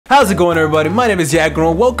How's it going, everybody? My name is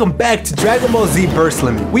Yagrel. Welcome back to Dragon Ball Z Burst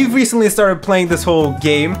Limit. We've recently started playing this whole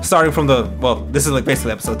game, starting from the, well, this is like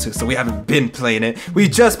basically episode 2, so we haven't been playing it. We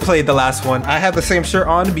just played the last one. I have the same shirt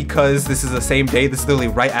on because this is the same day. This is literally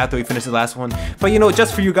right after we finished the last one. But you know,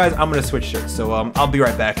 just for you guys, I'm gonna switch shirts. So I'll be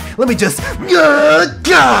right back. Let me just, I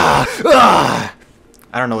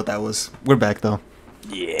don't know what that was. We're back though.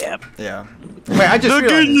 Yeah. Yeah. Wait, I just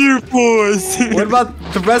Look at you, boys. What about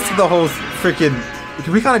the rest of the whole freaking?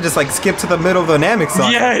 We kind of just like skip to the middle of the Namek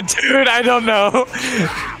saga. Yeah, dude, I don't know.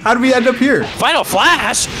 How did we end up here? Final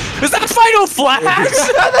Flash? Is that Final Flash?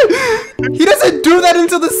 He doesn't do that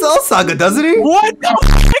until the Cell Saga, doesn't he? What the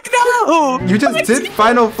heck, no? You just did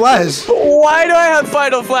Final Flash. Why do I have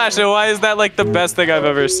Final Flash, and why is that like the best thing I've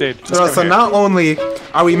ever seen? So not only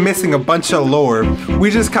are we missing a bunch of lore, we're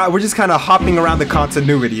just kind of hopping around the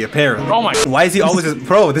continuity, apparently. Oh my. Why is he always just,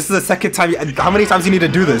 bro, this is the second time, how many times do you need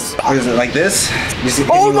to do this? What is it, like this?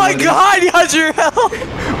 Oh my god, Yagrel!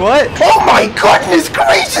 What? Oh my goodness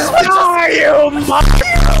gracious! What are you?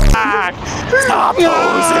 Stop posing!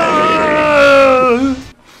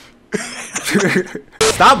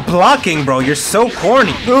 Stop blocking, bro. You're so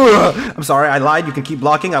corny. I'm sorry, I lied. You can keep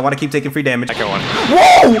blocking. I want to keep taking free damage.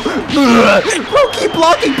 Whoa! Bro, keep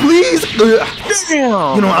blocking, please.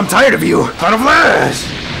 Damn. You know what? I'm tired of you. Final Flash.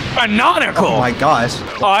 Canonical! Oh my gosh.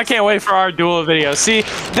 Oh, I can't wait for our duel video. See,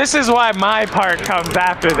 this is why my part comes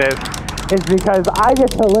after this. It's because I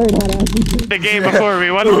get to learn how to do the game before we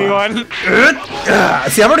 1v1.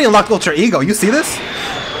 See, I've already unlocked Ultra Ego. You see this?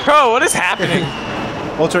 Bro, what is happening?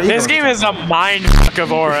 Ultra Ego. This game is a mind fuck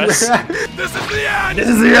of auras. This is the end! This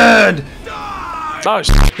is the end! Oh,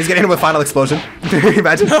 he's getting hit with Final Explosion.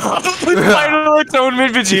 Imagine. Final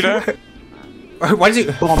Atonement Vegeta. Why did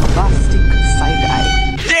you...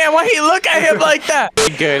 Damn, why you look at him like that?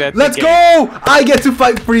 Good. Let's go! I get to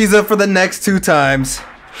fight Frieza for the next 2 times.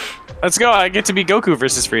 Let's go. I get to be Goku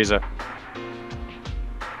versus Frieza.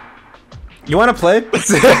 You want to play?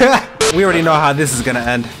 We already know how this is gonna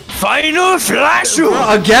end. Final Flash!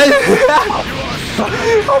 Again?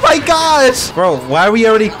 Oh my gosh! Bro, why are we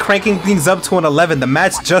already cranking things up to an 11? The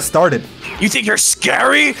match just started. You think you're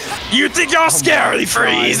scary? You think you're scary,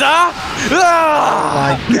 Frieza? Oh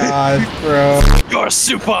my god, bro. Your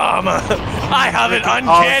super armor. I have an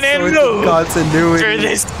uncanny loop for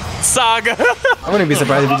this saga. I wouldn't be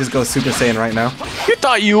surprised if he just goes Super Saiyan right now. You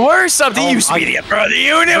thought you were something, you speedy up for the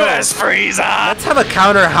universe, Frieza. Let's have a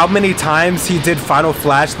counter how many times he did Final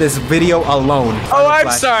Flash this video alone. Oh, I'm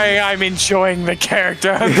sorry. I'm enjoying the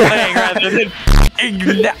character I'm playing rather than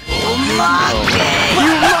you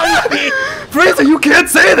monkey. Frieza, you can't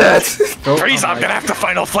say that! Frieza, I'm gonna have to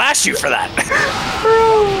Final Flash you for that.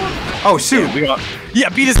 Oh, shoot. Yeah,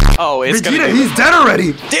 beat his. Oh, it's Vegeta, he's dead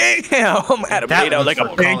already. Damn, I'm made out like a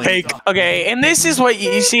pancake. Okay, and this is what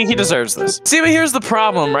you see. He deserves this. See, but here's the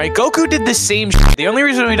problem, right? Goku did the same shit. The only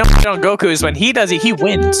reason we don't shit on Goku is when he does it, he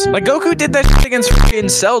wins. Like Goku did that shit against fucking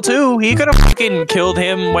Cell too. He could have fucking killed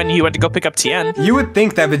him when he went to go pick up Tien. You would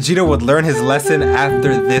think that Vegeta would learn his lesson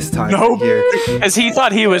after this time. Nope. As he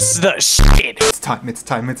thought he was the shit. It's time. It's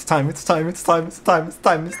time. It's time. It's time. It's time. It's time. It's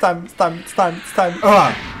time. It's time. It's time. It's time. It's time.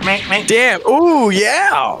 Damn. Ooh,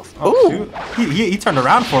 yeah. Ooh. He turned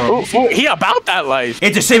around for him. Ooh, he about that life.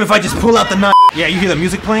 It's a shame if I just pull out the knife. Yeah, you hear the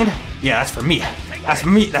music playing? Yeah, that's for me. That's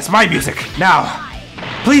me. That's my music. Now,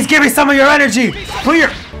 please give me some of your energy. Clear.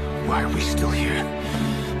 Why are we still here?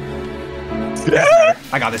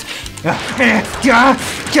 I got this.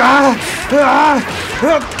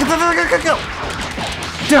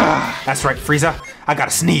 That's right, Frieza. I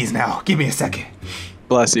gotta sneeze now. Give me a second.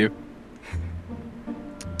 Bless you.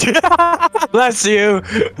 Bless you.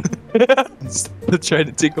 Still trying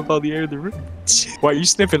to take up all the air in the room. Why are you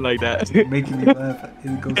sniffing like that? Making me laugh.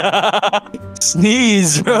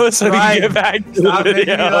 Sneeze, bro, so we can get back to the video.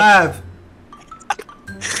 Making me laugh.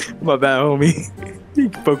 My bad, homie. You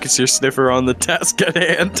can focus your sniffer on the task at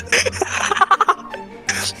hand.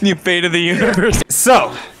 You fate of the universe.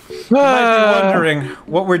 So, you might be wondering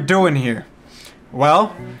what we're doing here.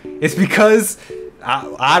 Well, it's because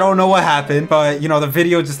I don't know what happened, but you know, the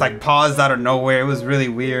video just like paused out of nowhere. It was really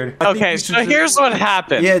weird. Okay, so here's what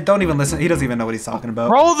happened. Yeah, don't even listen. He doesn't even know what he's talking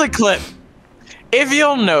about. Roll the clip. If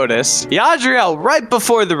you'll notice, Yagrel, right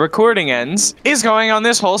before the recording ends, is going on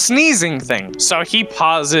this whole sneezing thing. So he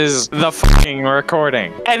pauses the fucking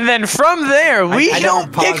recording. And then from there, we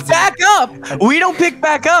don't pick back up. We don't pick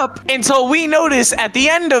back up until we notice at the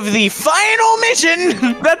end of the final mission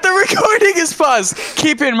that the recording is paused.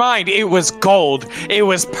 Keep in mind, it was gold. It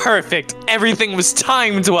was perfect. Everything was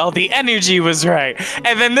timed well. The energy was right.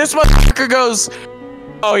 And then this motherfucker goes,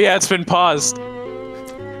 oh yeah, it's been paused.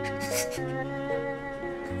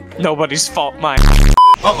 Nobody's fault, mine.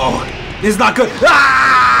 Uh-oh. This is not good.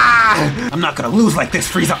 Ah! I'm not gonna lose like this,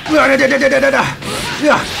 Frieza.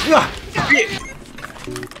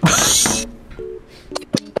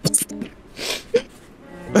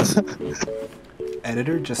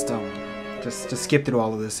 Editor, just skip through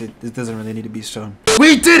all of this. It doesn't really need to be shown.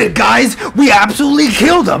 We did it, guys! We absolutely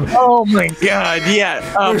killed him! Oh my god,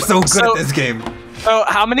 yeah. We're so good at this game. So,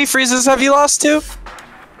 how many Friezas have you lost to?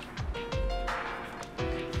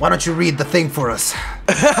 Why don't you read the thing for us?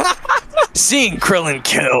 Seeing Krillin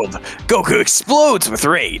killed, Goku explodes with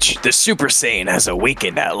rage. The Super Saiyan has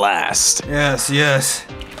awakened at last. Yes, yes.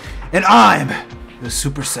 And I'm the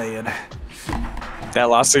Super Saiyan. That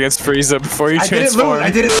lost against Frieza before you transformed. I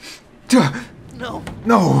didn't. No.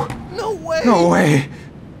 No. No way. No way.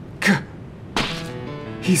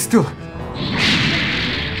 He's still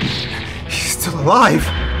alive.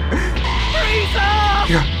 Frieza!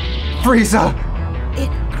 Yeah. Frieza.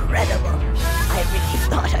 Incredible. I really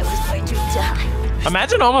thought I was going to die.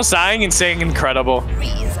 Imagine almost dying and saying incredible.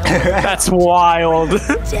 Frieza. That's wild.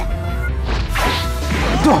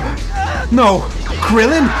 No.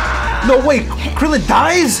 Krillin? No, wait. Krillin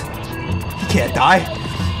dies? He can't die.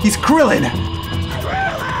 He's Krillin.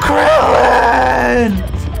 Krillin!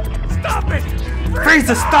 Stop it!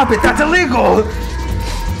 Frieza, stop it. That's illegal.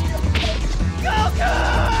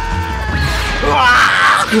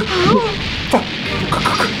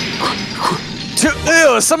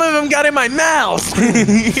 Ew, some of them got in my mouth.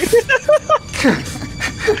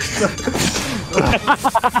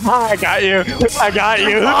 I got you. I got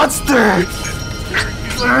you. Monster!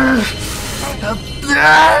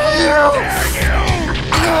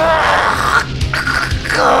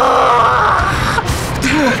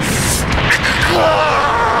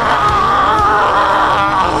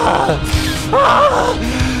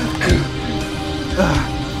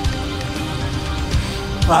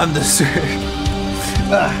 I'm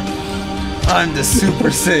the Super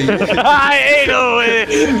Saiyan. I ate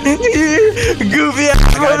it. Goofy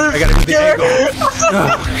ass I gotta do the angle.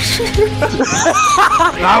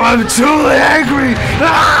 Now I'm truly angry.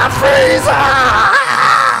 Frieza!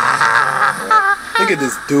 Look at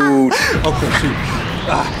this dude. Oh, shoot.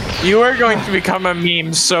 You are going to become a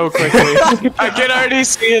meme so quickly. I can already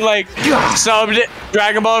see it like subbed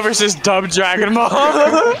Dragon Ball versus dubbed Dragon Ball.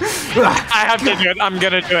 I have to do it. I'm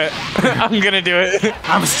gonna do it. I'm gonna do it.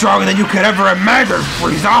 I'm stronger than you could ever imagine,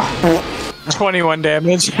 Frieza. 21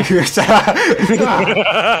 damage. Bro,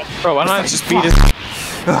 why don't I just beat his...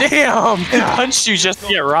 Damn! He punched you just to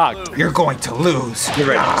get rocked. You're going to lose. You're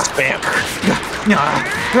ready to spam.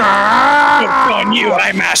 On you,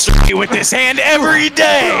 I master you with this hand every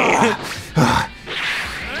day!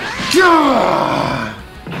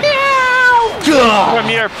 From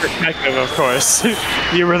your perspective, of course.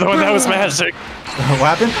 You were the one that was magic.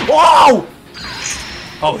 What happened? Whoa!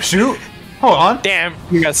 Oh, shoot. Hold on. Damn,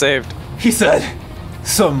 you got saved. He said,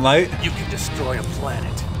 some light. You can destroy a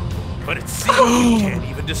planet, but it seems you can't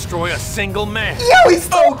even destroy a single man. Yo, he's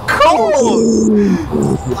so cool!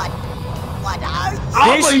 What are you?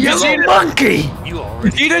 I'm a yellow monkey! You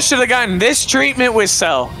already Vegeta should have gotten this treatment with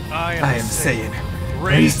Cell. I I am saying.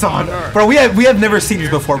 raised on Earth. Bro, we have never seen this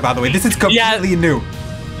before, by the way. This is completely new.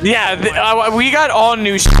 Yeah, we got all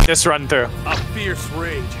new shit this run through. A fierce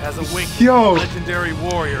rage has awakened Yo. legendary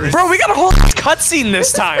warrior. Bro, we got a whole cutscene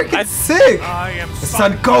this time. It's sick! I am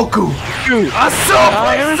Son Goku! A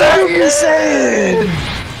Super Saiyan!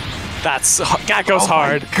 That goes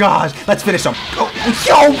hard. My gosh, let's finish him. Oh,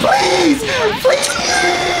 yo, please! Please!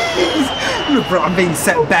 Bro, I'm being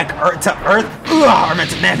sent back to Earth. Ugh, or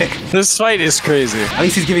to Namek. This fight is crazy. At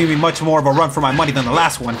least he's giving me much more of a run for my money than the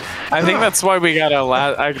last one. I think that's why we got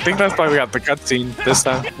the cutscene this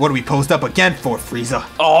time. What do we post up again for, Frieza?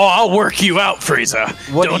 Oh, I'll work you out, Frieza.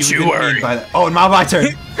 What Don't do you even worry. mean by that? Oh, now my turn.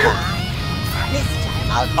 This time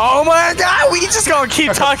I'll Oh my god, we just gonna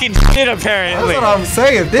keep talking shit apparently. That's what I'm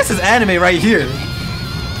saying. This is anime right here.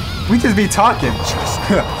 We just be talking.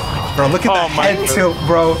 Bro, look at the my head God. tilt,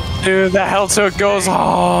 bro. Dude, the hell tilt goes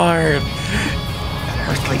hard.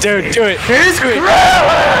 Dude, do it. Here's Do it.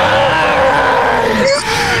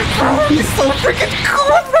 Bro, he's so freaking cool.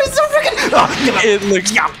 Bro, he's so freaking. It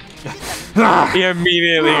looks. He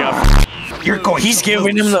immediately got. You're going. He's to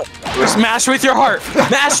giving lose. him the smash with your heart.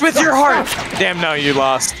 Mash with your heart. Damn, no, you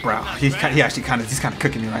lost. Bro, he actually kind of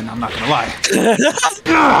cooking me right now. I'm not gonna lie.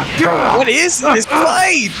 What is this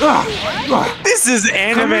fight? This is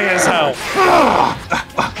anime as hell.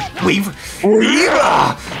 Weave.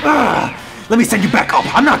 Let me send you back up.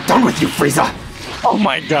 I'm not done with you, Frieza. Oh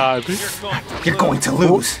my god. You're going to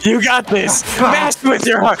lose. You got this. Mash with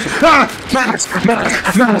your heart. Mash.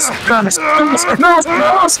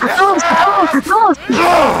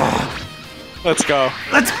 Let's go.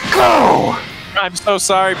 Let's go. I'm so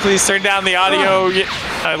sorry. Please turn down the audio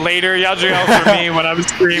later, Yagrel, for me when I'm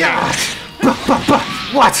screaming.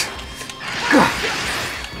 What?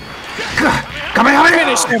 Come on,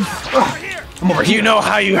 Finish him. I'm over here. You know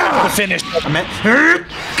how you have to finish him.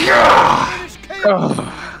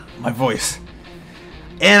 My voice.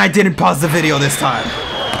 And I didn't pause the video this time.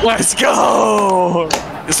 Let's go.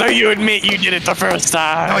 So you admit you did it the first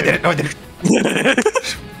time. No, I didn't. No, I didn't.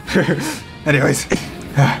 Anyways.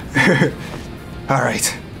 All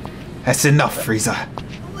right. That's enough, Frieza.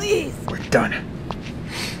 Please We're done.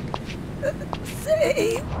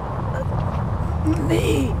 save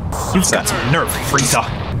me. You've got some nerve, Frieza.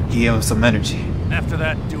 Give him some energy. After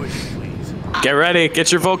that, do it, please. Get ready.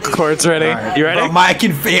 Get your vocal cords ready. Right. You ready? Bro,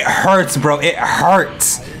 it hurts, bro. It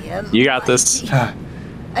hurts. You got this.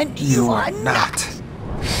 And You are not.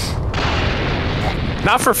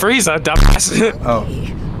 Not for Frieza, dumbass. Oh.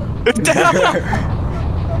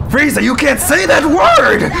 Frieza, you can't say that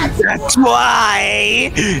word! That's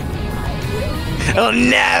why. I'll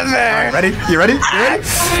never. Ready? You ready?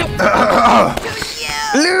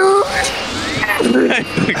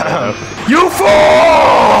 You fool!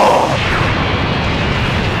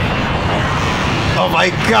 Oh my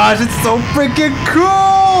gosh, it's so freaking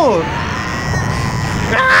cool!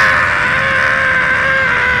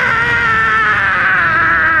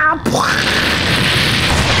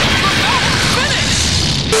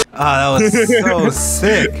 That was so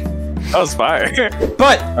sick. That was fire.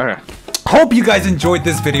 But Okay. hope you guys enjoyed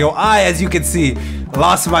this video. As you can see,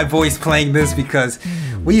 lost my voice playing this because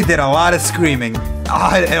we did a lot of screaming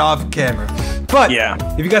on and off camera. But Yeah.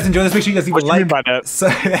 if you guys enjoyed this, make sure you guys leave a What you mean like. by that?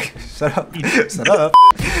 Shut up. Shut up.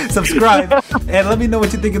 Subscribe and let me know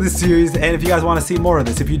what you think of this series and if you guys want to see more of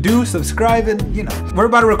this. If you do, subscribe and we're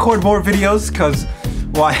about to record more videos because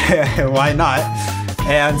why why not?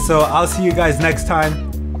 And so I'll see you guys next time.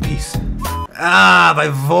 Peace. My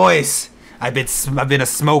voice. I've been a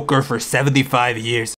smoker for 75 years.